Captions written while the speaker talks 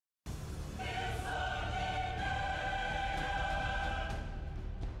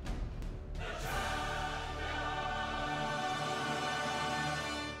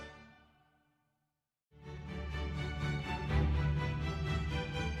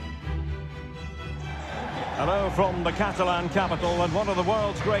Hello from the Catalan capital and one of the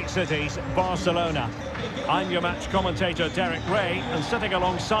world's great cities, Barcelona. I'm your match commentator, Derek Ray, and sitting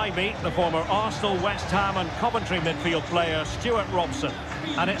alongside me, the former Arsenal, West Ham and Coventry midfield player, Stuart Robson.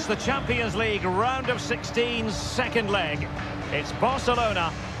 And it's the Champions League round of 16's second leg. It's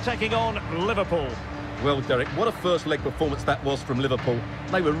Barcelona taking on Liverpool. Well, Derek, what a first leg performance that was from Liverpool.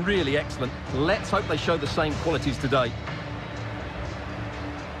 They were really excellent. Let's hope they show the same qualities today.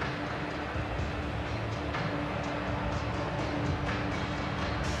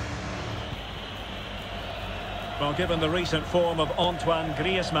 Well, given the recent form of Antoine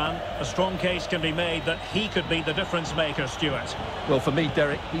Griezmann, a strong case can be made that he could be the difference maker, Stuart. Well, for me,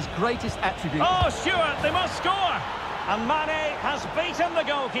 Derek, his greatest attribute... Oh, Stuart, they must score! And Mane has beaten the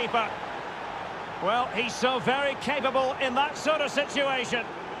goalkeeper. Well, he's so very capable in that sort of situation.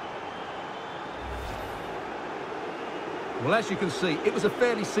 Well, as you can see, it was a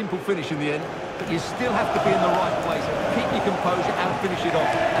fairly simple finish in the end, but you still have to be in the right place, keep your composure and finish it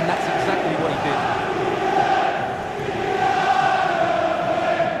off, and that's exactly what he did.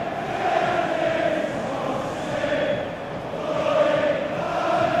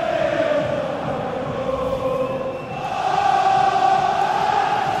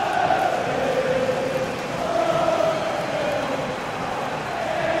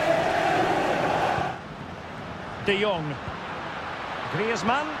 De Jong,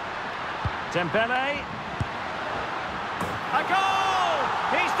 Griezmann, Dembele, a goal!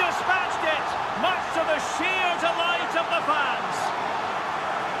 He's dispatched it, much to the sheer delight of the fans.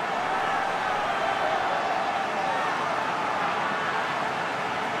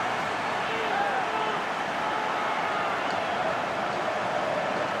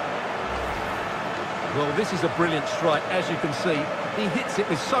 Well, this is a brilliant strike, as you can see. He hits it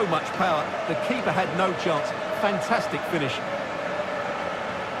with so much power, the keeper had no chance. Fantastic finish.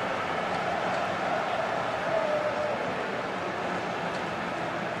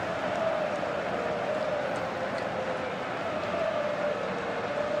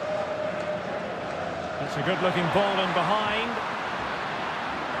 It's a good-looking ball in behind.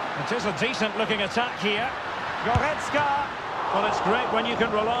 It is a decent-looking attack here. Goretzka. Well, it's great when you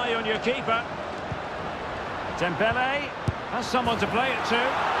can rely on your keeper. Dembele has someone to play it to.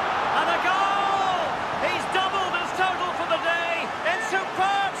 And a goal! He's doubled his total for the day in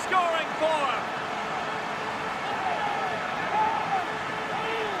superb scoring form.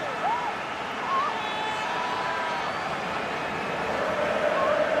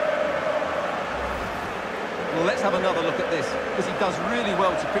 Well, let's have another look at this, because he does really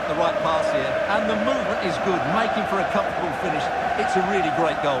well to pick the right pass here. And the movement is good, making for a comfortable finish. It's a really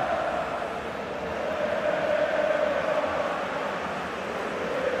great goal.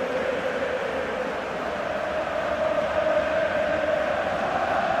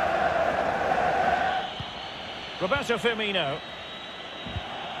 Roberto Firmino.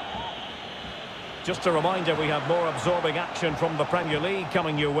 Just a reminder, we have more absorbing action from the Premier League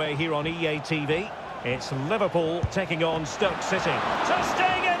coming your way here on EA TV. It's Liverpool taking on Stoke City. So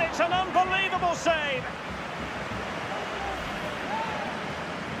staying in, it's an unbelievable save.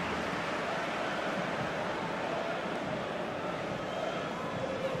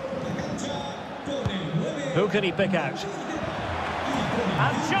 Who can he pick out?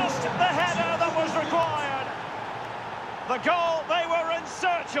 And just the header that was required. The goal they were in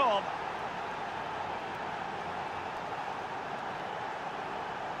search of.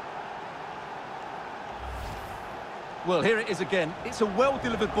 Well, here it is again. It's a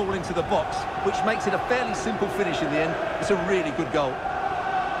well-delivered ball into the box, which makes it a fairly simple finish in the end. It's a really good goal.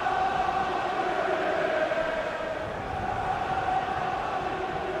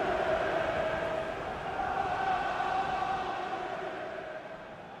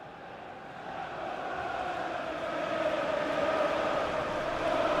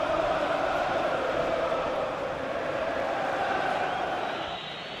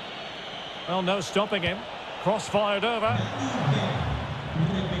 Well, no stopping him. Cross-fired over.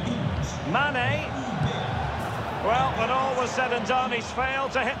 Mane. Well, when all was said and done, he's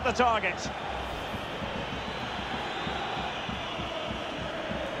failed to hit the target.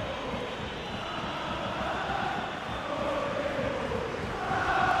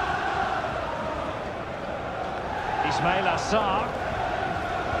 Ismail Assar.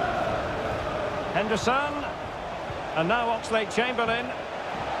 Henderson. And now Oxlade-Chamberlain.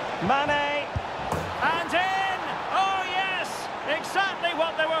 Mane. And in! Oh, yes! Exactly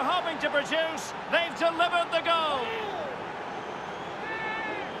what they were hoping to produce. They've delivered the goal.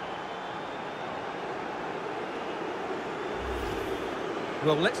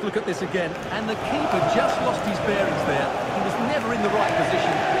 Well, let's look at this again. And the keeper just lost his bearings there. He was never in the right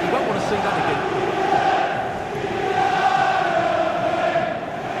position. You won't want to see that again.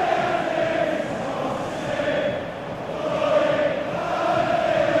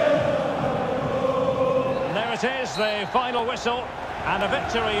 is the final whistle, and a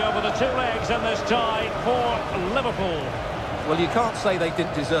victory over the two legs in this tie for Liverpool. Well, you can't say they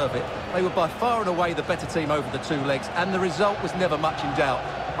didn't deserve it. They were by far and away the better team over the two legs, and the result was never much in doubt.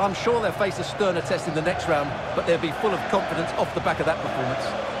 I'm sure they'll face a sterner test in the next round, but they'll be full of confidence off the back of that performance.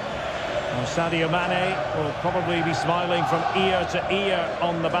 Well, Sadio Mane will probably be smiling from ear to ear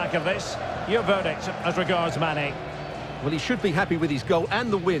on the back of this. Your verdict as regards Mane? Well, he should be happy with his goal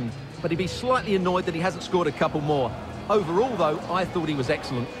and the win, but he'd be slightly annoyed that he hasn't scored a couple more. Overall, though, I thought he was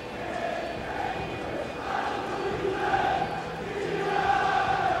excellent.